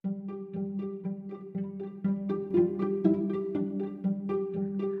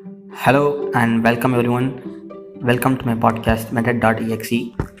Hello and welcome everyone. Welcome to my podcast method.exe.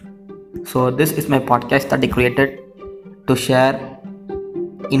 So this is my podcast that I created to share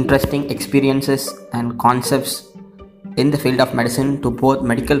interesting experiences and concepts in the field of medicine to both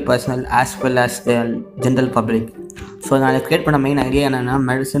medical personnel as well as the general public. So நான் create பண்ண main idea என்னென்னா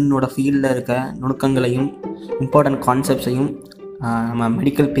மெடிசனோட ஃபீல்டில் இருக்க நுணுக்கங்களையும் important கான்செப்ட்ஸையும் நம்ம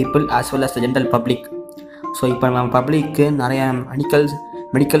medical people as well as the general public. So இப்போ நம்ம பப்ளிக்கு நிறைய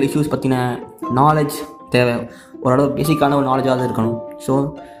மெடிக்கல் இஷ்யூஸ் பற்றின நாலேஜ் தேவை. ஓரளவு பேசிக்கான ஒரு நாலேஜாவது இருக்கணும். So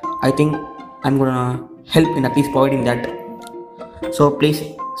I think I'm gonna help in at least providing that. So please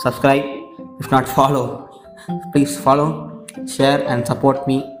subscribe, if not follow. Please follow, share and support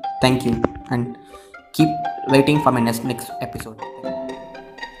me. Thank you and keep waiting for my next episode.